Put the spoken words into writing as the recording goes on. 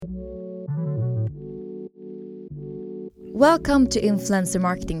Welcome to Influencer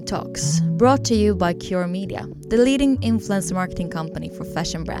Marketing Talks, brought to you by Cure Media, the leading influencer marketing company for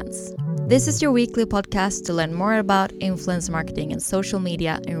fashion brands. This is your weekly podcast to learn more about influencer marketing and social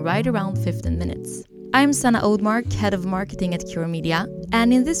media in right around 15 minutes. I'm Sanna Oudmark, Head of Marketing at Cure Media,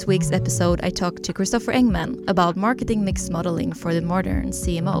 and in this week's episode I talked to Christopher Engman about marketing mix modeling for the modern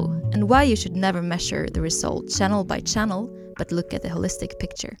CMO and why you should never measure the result channel by channel, but look at the holistic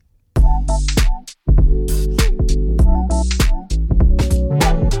picture.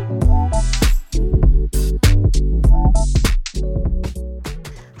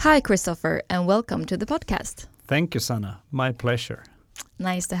 Hi, Christopher, and welcome to the podcast. Thank you, Sanna. My pleasure.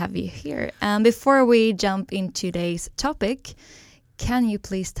 Nice to have you here. And before we jump into today's topic, can you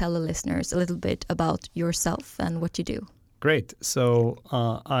please tell the listeners a little bit about yourself and what you do? Great. So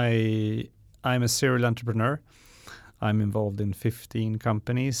I'm a serial entrepreneur. I'm involved in 15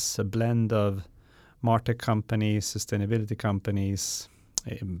 companies, a blend of MarTech companies, sustainability companies,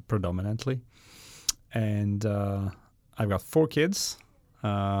 predominantly. And I've got 4 kids.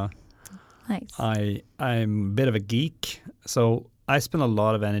 Nice. I'm a bit of a geek, so I spend a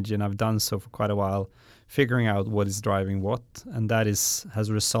lot of energy, and I've done so for quite a while, figuring out what is driving what, and that has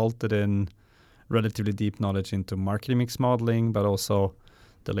resulted in relatively deep knowledge into marketing mix modeling, but also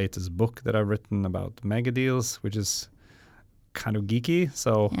the latest book that I've written about mega deals, which is kind of geeky.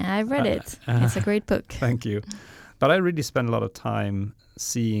 So yeah, I've read it. It's a great book. Thank you. But I really spend a lot of time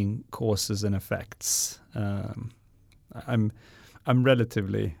seeing causes and effects. I'm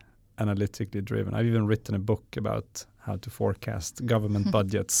relatively analytically driven. I've even written a book about how to forecast government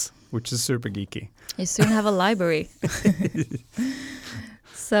budgets, which is super geeky. You soon have a library.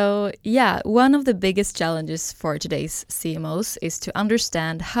 So, one of the biggest challenges for today's CMOs is to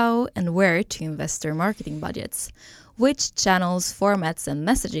understand how and where to invest their marketing budgets. Which channels, formats, and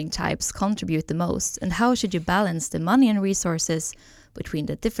messaging types contribute the most, and how should you balance the money and resources between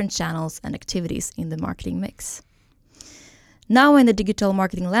the different channels and activities in the marketing mix? Now in the digital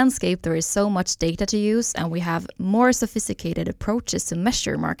marketing landscape, there is so much data to use, and we have more sophisticated approaches to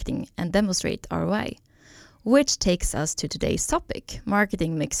measure marketing and demonstrate ROI, which takes us to today's topic,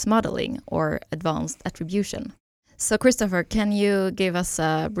 marketing mix modeling or advanced attribution. So Christopher, can you give us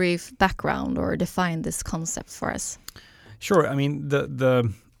a brief background or define this concept for us? Sure. I mean,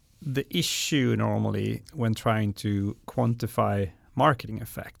 the issue normally when trying to quantify marketing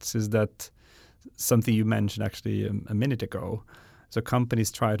effects is that something you mentioned actually a minute ago. So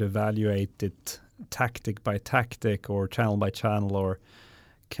companies try to evaluate it tactic by tactic or channel by channel or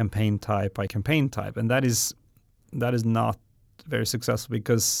campaign type by campaign type. And that is not very successful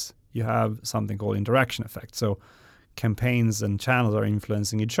because you have something called interaction effect. So campaigns and channels are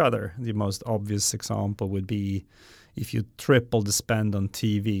influencing each other. The most obvious example would be if you triple the spend on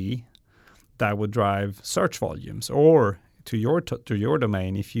TV, that would drive search volumes. Or to your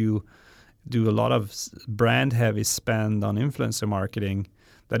domain, if you do a lot of brand heavy spend on influencer marketing,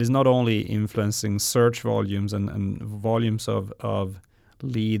 that is not only influencing search volumes and volumes of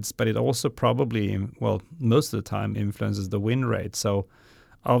leads, but it also probably, most of the time influences the win rate. So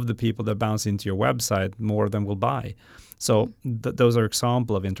of the people that bounce into your website, more of them will buy. So those are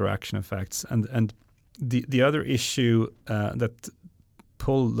examples of interaction effects. And the other issue that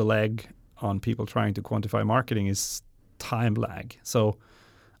pull the leg on people trying to quantify marketing is time lag. So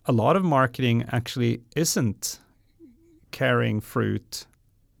a lot of marketing actually isn't carrying fruit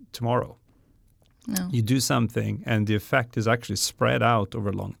tomorrow. No. You do something and the effect is actually spread out over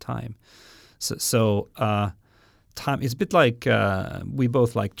a long time. So time is a bit like we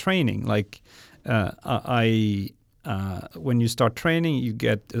both like training. Like when you start training, you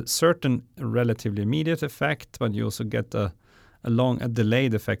get a certain relatively immediate effect, but you also get a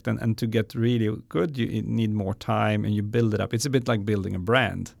delayed effect, and to get really good, you need more time and you build it up. It's a bit like building a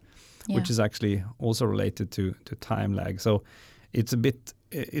brand, which is actually also related to time lag. So it's a bit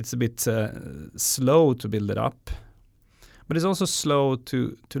slow to build it up, but it's also slow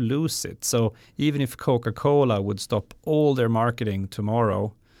to lose it. So even if Coca-Cola would stop all their marketing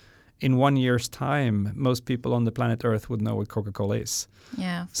tomorrow, in 1 year's time, most people on the planet Earth would know what Coca-Cola is.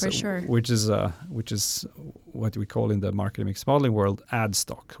 Yeah, for sure. Which is what we call in the marketing mix modeling world ad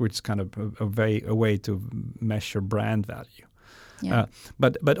stock, which is kind of a way to measure brand value. Yeah.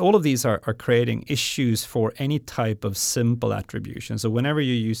 But all of these are creating issues for any type of simple attribution. So whenever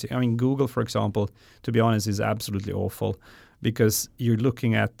you use it, I mean, Google, for example, to be honest, is absolutely awful because you're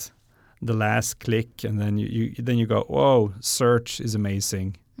looking at the last click and then you go, whoa, search is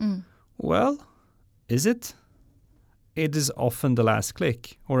amazing. Well, is it? It is often the last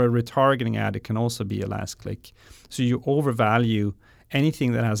click, or a retargeting ad. It can also be a last click. So you overvalue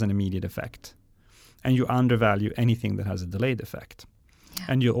anything that has an immediate effect. and you undervalue anything that has a delayed effect. Yeah.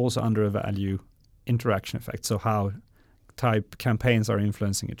 And you also undervalue interaction effects, so how type campaigns are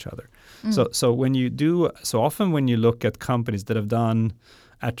influencing each other. So when you do, so often when you look at companies that have done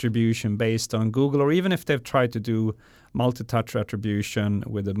attribution based on Google, or even if they've tried to do multi-touch attribution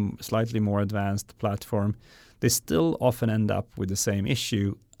with a slightly more advanced platform, they still often end up with the same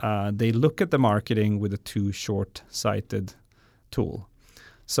issue. They look at the marketing with a too short-sighted tool.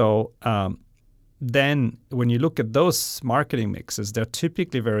 So then when you look at those marketing mixes, they're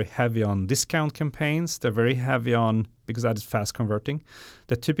typically very heavy on discount campaigns. They're very heavy on, because that is fast converting,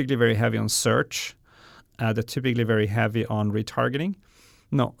 they're typically very heavy on search. They're typically very heavy on retargeting.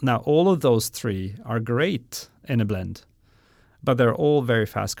 No, now all of those three are great in a blend, but they're all very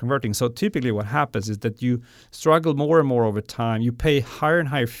fast converting. So typically what happens is that you struggle more and more over time. You pay higher and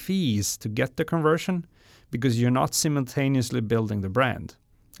higher fees to get the conversion because you're not simultaneously building the brand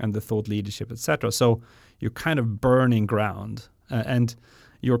and the thought leadership, etc. So you're kind of burning ground, and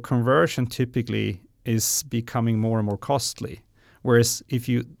your conversion typically is becoming more and more costly. Whereas if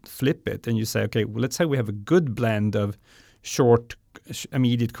you flip it and you say, okay, well, let's say we have a good blend of short,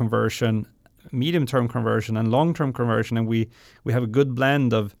 immediate conversion, medium-term conversion, and long-term conversion, and we have a good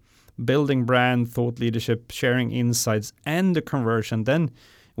blend of building brand, thought leadership, sharing insights, and the conversion, then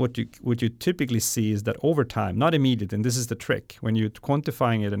what you typically see is that over time, not immediate, and this is the trick, when you're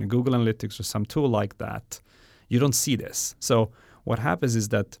quantifying it in Google Analytics or some tool like that, you don't see this. So what happens is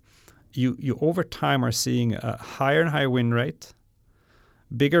that you over time are seeing a higher and higher win rate,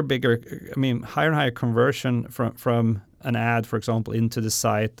 higher and higher conversion from an ad, for example, into the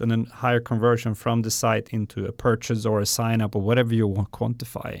site, and then higher conversion from the site into a purchase or a sign up or whatever you want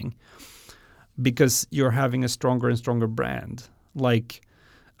quantifying, because you're having a stronger and stronger brand. Like,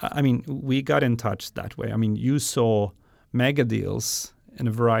 we got in touch that way. You saw mega deals in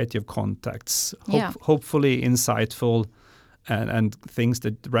a variety of contexts, hopefully insightful and things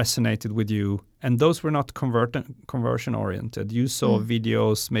that resonated with you. And those were not conversion oriented. You saw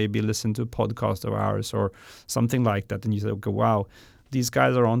videos, maybe listen to a podcast of ours or something like that, and you said, okay, wow, these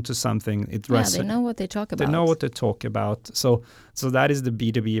guys are onto something. They know what they talk about. They know what they talk about. So that is the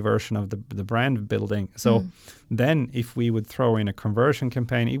B2B version of the brand building. So then if we would throw in a conversion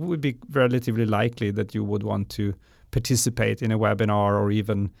campaign, it would be relatively likely that you would want to participate in a webinar or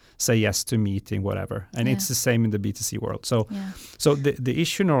even say yes to a meeting, whatever. And it's the same in the B2C world. So the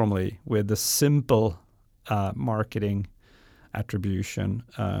issue normally with the simple marketing attribution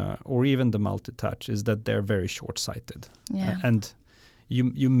or even the multi-touch is that they're very short-sighted. And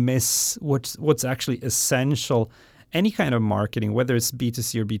you miss what's actually essential. Any kind of marketing, whether it's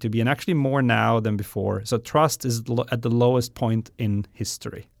B2C or B2B, and actually more now than before. So trust is at the lowest point in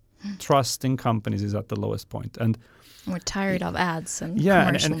history. Trust in companies is at the lowest point. And we're tired of ads and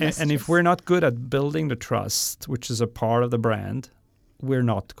commercial messages. And if we're not good at building the trust, which is a part of the brand, we're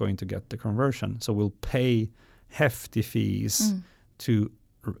not going to get the conversion. So we'll pay hefty fees to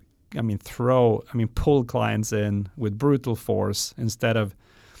pull clients in with brutal force instead of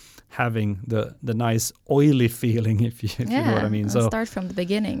having the nice oily feeling, if you know what I mean. So start from the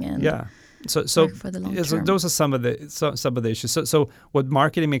beginning and so for the long term. Those are some of the issues. So what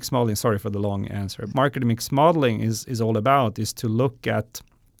marketing mix modeling? Sorry for the long answer. Marketing mix modeling is all about is to look at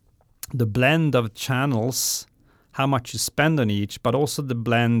the blend of channels, how much you spend on each, but also the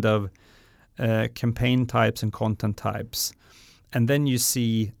blend of campaign types and content types. And then you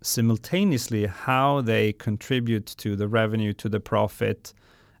see simultaneously how they contribute to the revenue, to the profit,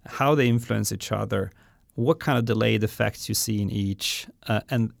 how they influence each other, what kind of delayed effects you see in each,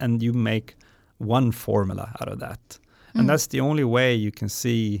 and you make one formula out of that. And that's the only way you can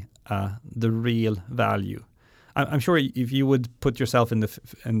see the real value. I'm sure if you would put yourself in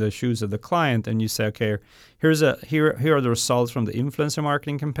the shoes of the client and you say, okay, here are the results from the influencer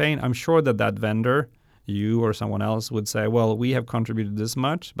marketing campaign, I'm sure that vendor, you or someone else, would say, well, we have contributed this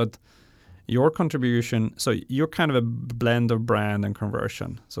much, but your contribution, so you're kind of a blend of brand and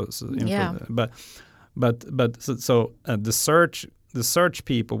conversion. But the search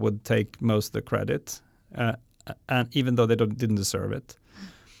people would take most of the credit, and even though they didn't deserve it.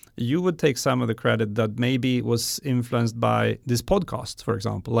 You would take some of the credit that maybe was influenced by this podcast, for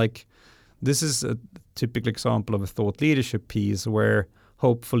example. Like, this is a typical example of a thought leadership piece where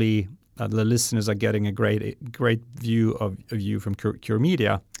hopefully the listeners are getting a great view of you from Cure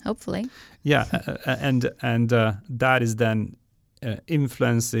Media. Hopefully. Yeah, and that is then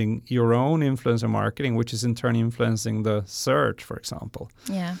influencing your own influencer marketing, which is in turn influencing the search, for example.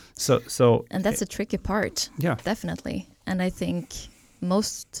 Yeah. So and that's a tricky part. Yeah. Definitely. And I think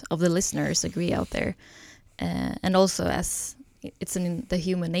most of the listeners agree out there. And also, as it's in the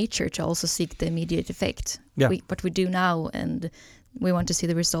human nature to also seek the immediate effect. Yeah. What we do now, and we want to see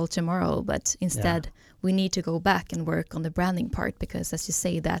the result tomorrow, but instead we need to go back and work on the branding part, because as you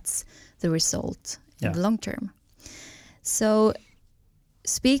say, that's the result in the long term. So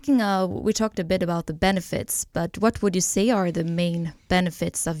speaking of, we talked a bit about the benefits, but what would you say are the main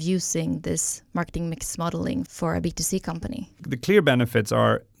benefits of using this marketing mix modeling for a B2C company? The clear benefits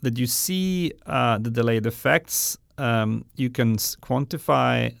are that you see the delayed effects. You can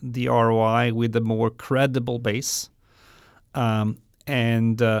quantify the ROI with a more credible base,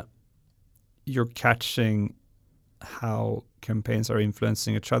 and you're catching how campaigns are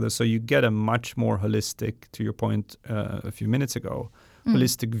influencing each other. So you get a much more holistic, to your point a few minutes ago,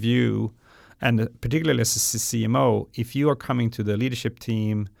 holistic view. And particularly as a CMO, if you are coming to the leadership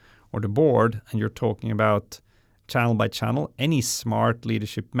team or the board and you're talking about channel by channel, any smart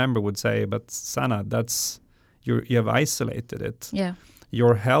leadership member would say, but Sanna, you have isolated it. Yeah.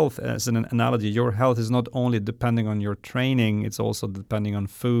 Your health, as an analogy, your health is not only depending on your training, it's also depending on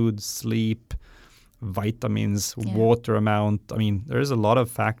food, sleep, vitamins, water amount. I mean, there is a lot of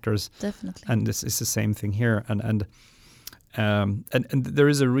factors. Definitely. And this is the same thing here. And there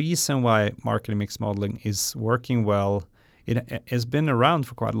is a reason why marketing mix modeling is working well. It has been around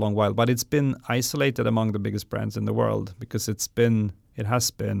for quite a long while, but it's been isolated among the biggest brands in the world because it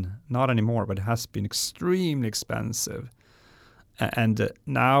has been, not anymore, but it has been extremely expensive. And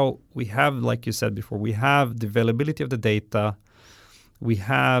now we have, like you said before, we have the availability of the data. We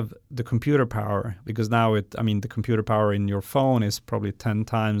have the computer power, because now the computer power in your phone is probably 10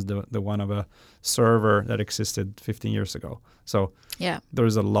 times the one of a server that existed 15 years ago. So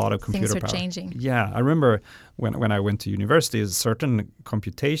there's a lot of computer power. Things are changing. Yeah, I remember when I went to university, certain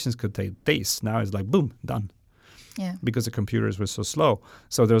computations could take days. Now it's like, boom, done. Yeah. Because the computers were so slow.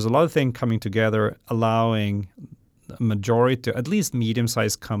 So there's a lot of things coming together, allowing a majority, at least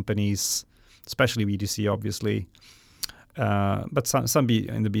medium-sized companies, especially B2C, obviously, but some be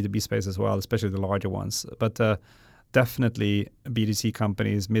in the B2B space as well, especially the larger ones. But definitely B2C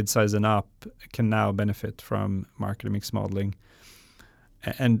companies, mid-size and up, can now benefit from marketing mix modeling.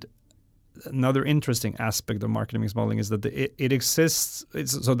 And another interesting aspect of marketing mix modeling is that it exists.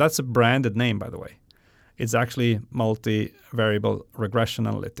 So that's a branded name, by the way. It's actually multi-variable regression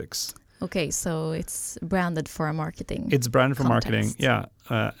analytics. Okay, so it's branded for a marketing. It's branded for context. marketing,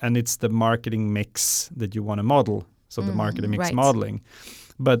 yeah. And it's the marketing mix that you want to model. So the marketing mix modeling.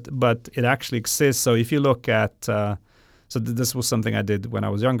 But it actually exists. So if you look at, this was something I did when I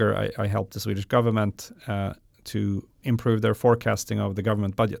was younger. I helped the Swedish government to improve their forecasting of the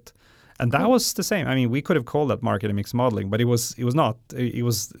government budget. And that was the same. I mean, we could have called that marketing mix modeling, but it was not. It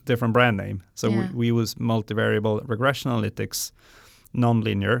was a different brand name. So we use multivariable regression analytics,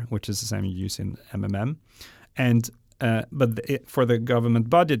 nonlinear, which is the same you use in MMM. And for the government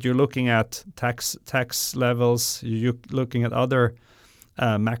budget, you're looking at tax levels. You're looking at other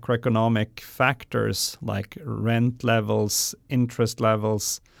macroeconomic factors like rent levels, interest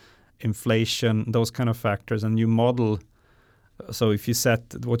levels, inflation, those kind of factors, and you model. So if you set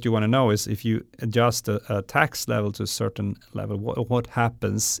what you want to know is if you adjust a tax level to a certain level, what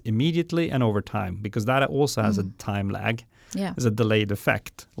happens immediately and over time, because that also has a time lag. Yeah. There's a delayed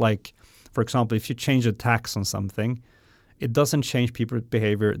effect. Like, for example, if you change a tax on something, it doesn't change people's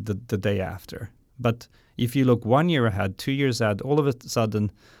behavior the day after. But if you look 1 year ahead, 2 years ahead, all of a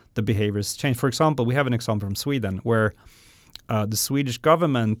sudden the behaviors change. For example, we have an example from Sweden where the Swedish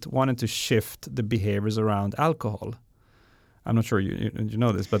government wanted to shift the behaviors around alcohol. I'm not sure you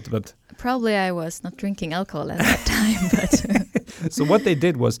know this, but probably I was not drinking alcohol at that time. But so what they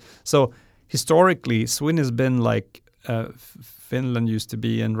did was, so historically, Sweden has been like Finland used to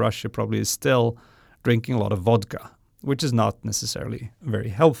be, and Russia probably is still, drinking a lot of vodka, which is not necessarily very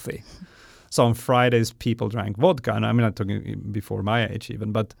healthy. So on Fridays, people drank vodka, and I'm not talking before my age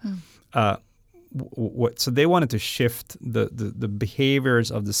even, but so they wanted to shift the behaviors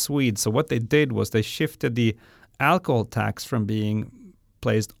of the Swedes. So what they did was they shifted the alcohol tax from being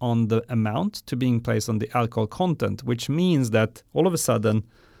placed on the amount to being placed on the alcohol content, which means that all of a sudden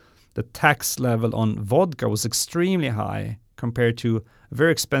the tax level on vodka was extremely high compared to a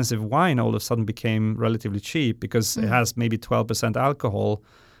very expensive wine. All of a sudden became relatively cheap because it has maybe 12% alcohol.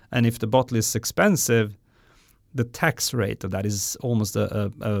 And if the bottle is expensive, the tax rate of that is almost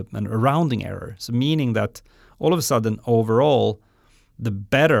a rounding error. So meaning that all of a sudden overall, the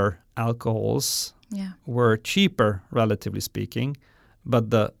better alcohols were cheaper, relatively speaking, but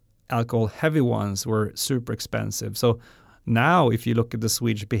the alcohol-heavy ones were super expensive. So Now, if you look at the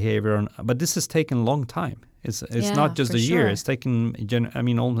Swedish behavior, but this has taken a long time. It's not just a year. It's taken,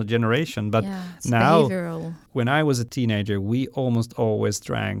 almost a generation. But now, behavioral. When I was a teenager, we almost always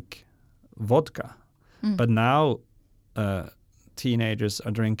drank vodka. But now teenagers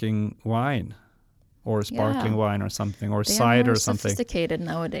are drinking wine or sparkling wine or something, or cider or something. Sophisticated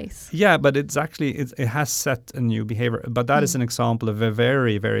nowadays. Yeah, but it's actually, it has set a new behavior. But that is an example of a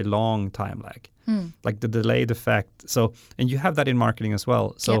very, very long time lag, like the delayed effect. So, and you have that in marketing as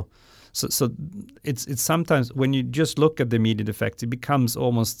well. So, so it's sometimes when you just look at the immediate effects, it becomes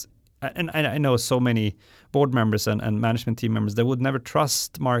almost. And I know so many board members and management team members that would never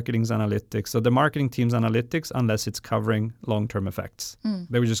trust marketing's analytics. So the marketing team's analytics, unless it's covering long-term effects,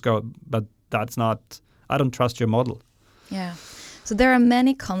 they would just go, but that's not, I don't trust your model. Yeah. So there are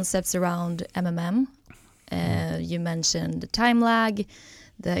many concepts around MMM. You mentioned the time lag,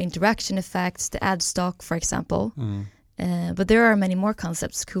 the interaction effects, the ad stock, for example. But there are many more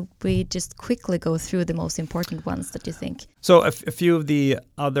concepts. Could we just quickly go through the most important ones that you think? So a few of the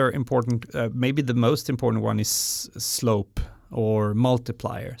other important, maybe the most important one is slope or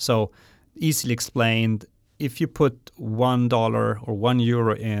multiplier. So easily explained, if you put $1 or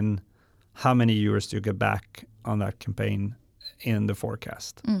 €1 in, how many euros do you get back on that campaign in the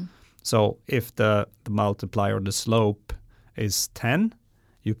forecast? So if the multiplier or the slope is 10,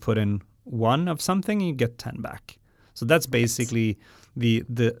 you put in 1 of something, you get 10 back. So that's basically the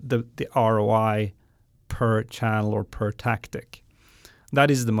ROI per channel or per tactic. That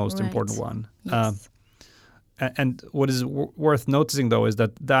is the most important one. Yes. And what is worth noticing, though, is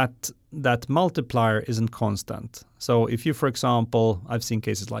that multiplier isn't constant. So if you, for example, I've seen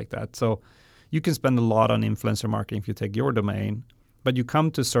cases like that. So you can spend a lot on influencer marketing if you take your domain, but you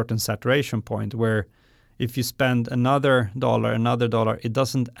come to a certain saturation point where if you spend another dollar, it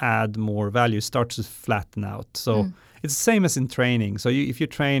doesn't add more value. It starts to flatten out. So it's the same as in training. So if you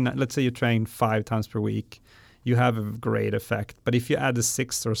train, let's say you train 5 times per week, you have a great effect. But if you add the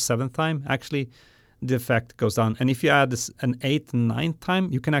 6th or 7th time, actually the effect goes down. And if you add this an 8th and 9th time,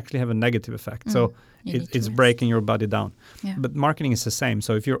 you can actually have a negative effect. So it's breaking your body down. Yeah. But marketing is the same.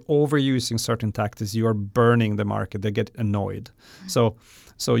 So if you're overusing certain tactics, you are burning the market. They get annoyed.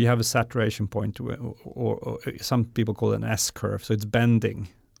 So you have a saturation point, or some people call it an S-curve. So it's bending.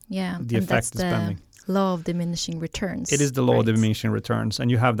 Yeah, the effect is bending. Law of diminishing returns. It is the law of diminishing returns,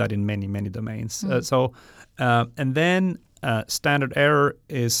 and you have that in many, many domains. And then standard error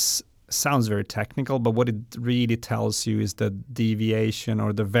sounds very technical, but what it really tells you is the deviation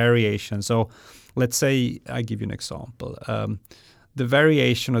or the variation. So let's say I give you an example. The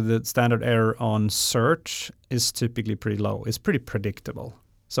variation of the standard error on search is typically pretty low. It's pretty predictable.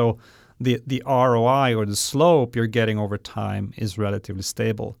 So the ROI or the slope you're getting over time is relatively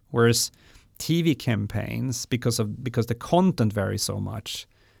stable. Whereas TV campaigns, because the content varies so much,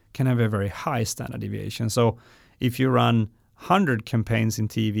 can have a very high standard deviation. So if you run 100 campaigns in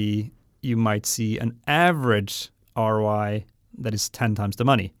TV, you might see an average ROI that is 10 times the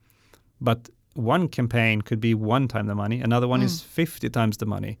money. But one campaign could be 1 time the money, another one is 50 times the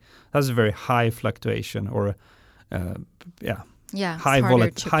money. That's a very high fluctuation, or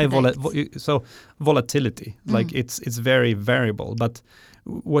volatility. Like it's very variable. But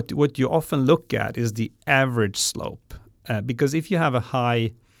what you often look at is the average slope, because if you have a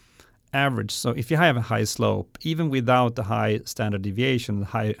high average, so if you have a high slope, even without the high standard deviation,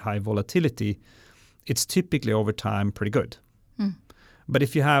 high volatility, it's typically over time pretty good. But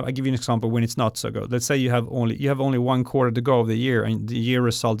if you have, I give you an example when it's not so good. Let's say you have only 1 quarter to go of the year, and the year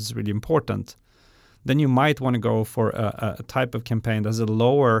result is really important. Then you might want to go for a type of campaign that has a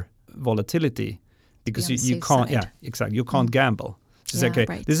lower volatility, because you can't. Side. Yeah, exactly. You can't gamble. It's okay.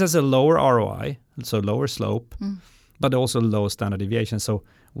 Right. This has a lower ROI, so lower slope, but also low standard deviation. So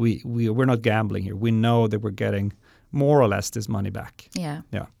we're not gambling here. We know that we're getting more or less this money back. Yeah.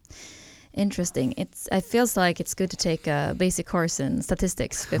 Yeah. Interesting. It feels like it's good to take a basic course in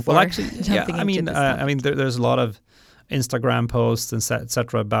statistics before. Well, actually, jumping into this there's a lot of Instagram posts and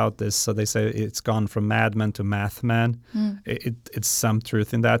etc. about this. So they say it's gone from madman to mathman. It's some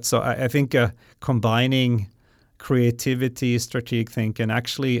truth in that. So I think combining creativity, strategic thinking,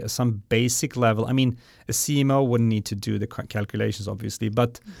 actually some basic level. I mean, a CMO wouldn't need to do the calculations, obviously,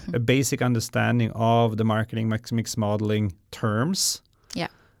 but a basic understanding of the marketing mix modeling terms. Yeah.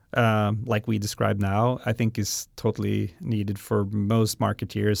 Like we described now, I think is totally needed for most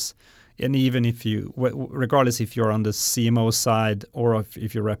marketeers. And even if regardless if you're on the CMO side or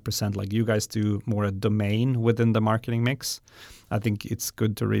if you represent, like you guys do, more a domain within the marketing mix, I think it's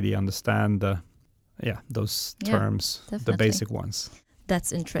good to really understand those terms, definitely. the basic ones.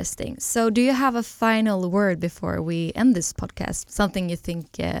 That's interesting. So do you have a final word before we end this podcast? Something you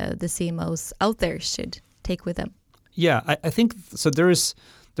think the CMOs out there should take with them? Yeah, I think so. There's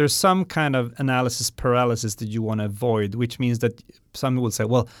some kind of analysis paralysis that you want to avoid, which means that some will say,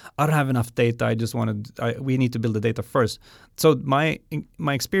 well, I don't have enough data. I just we need to build the data first. So my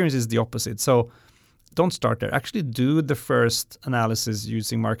experience is the opposite. So don't start there. Actually do the first analysis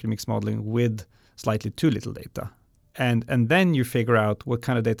using market mix modeling with slightly too little data. And then you figure out what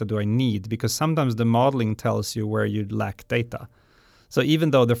kind of data do I need, because sometimes the modeling tells you where you lack data. So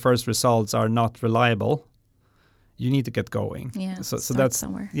even though the first results are not reliable, you need to get going. Yeah, so that's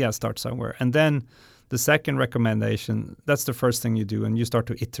somewhere. Yeah, start somewhere. And then the second recommendation, that's the first thing you do, and you start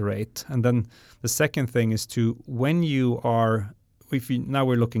to iterate. And then the second thing is now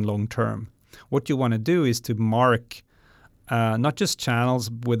we're looking long term. What you want to do is to mark not just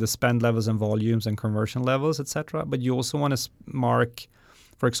channels with the spend levels and volumes and conversion levels, etc., but you also want to mark,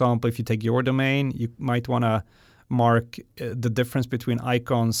 for example, if you take your domain, you might want to mark the difference between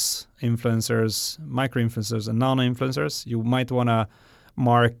icons, influencers, micro-influencers, and nano-influencers. You might want to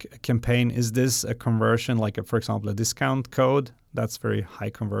mark a campaign. Is this a conversion, like, for example, a discount code? That's very high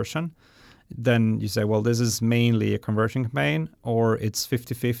conversion. Then you say, well, this is mainly a conversion campaign, or it's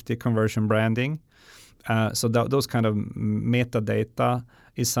 50-50 conversion branding. So those kind of metadata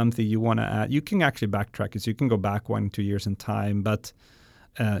is something you want to add. You can actually backtrack it. So you can go back 1-2 years in time, but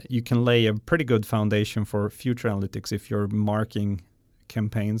you can lay a pretty good foundation for future analytics if you're marking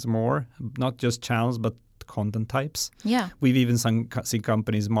campaigns more, not just channels, but content types. Yeah. We've even seen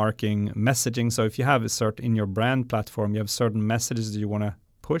companies marking messaging. So if you have in your brand platform, you have certain messages that you want to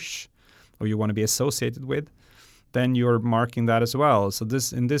push or you want to be associated with, then you're marking that as well. So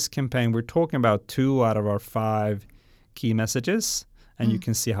in this campaign, we're talking about 2 out of our 5 key messages, and you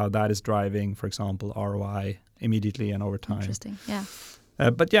can see how that is driving, for example, ROI immediately and over time. Interesting, yeah.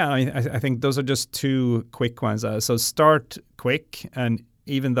 But yeah, I think those are just 2 quick ones. So start quick, and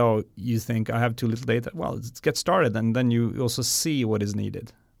even though you think I have too little data, well, let's get started, and then you also see what is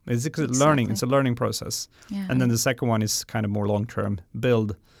needed. It's learning. It's a learning process. Yeah. And then the second one is kind of more long-term.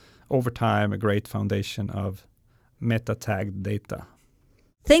 Build over time a great foundation of meta-tagged data.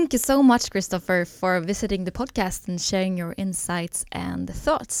 Thank you so much, Christopher, for visiting the podcast and sharing your insights and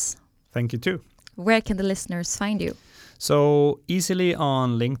thoughts. Thank you too. Where can the listeners find you? So easily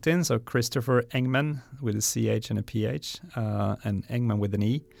on LinkedIn, so Christopher Engman with a CH and a PH, and Engman with an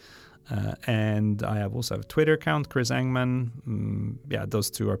E. And I also have a Twitter account, Chris Engman.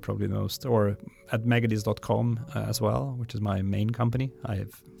 Those 2 are probably the most. Or at megadis.com as well, which is my main company. I'm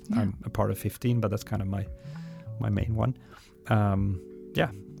a part of 15, but that's kind of my main one.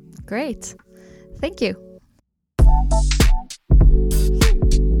 Great. Thank you.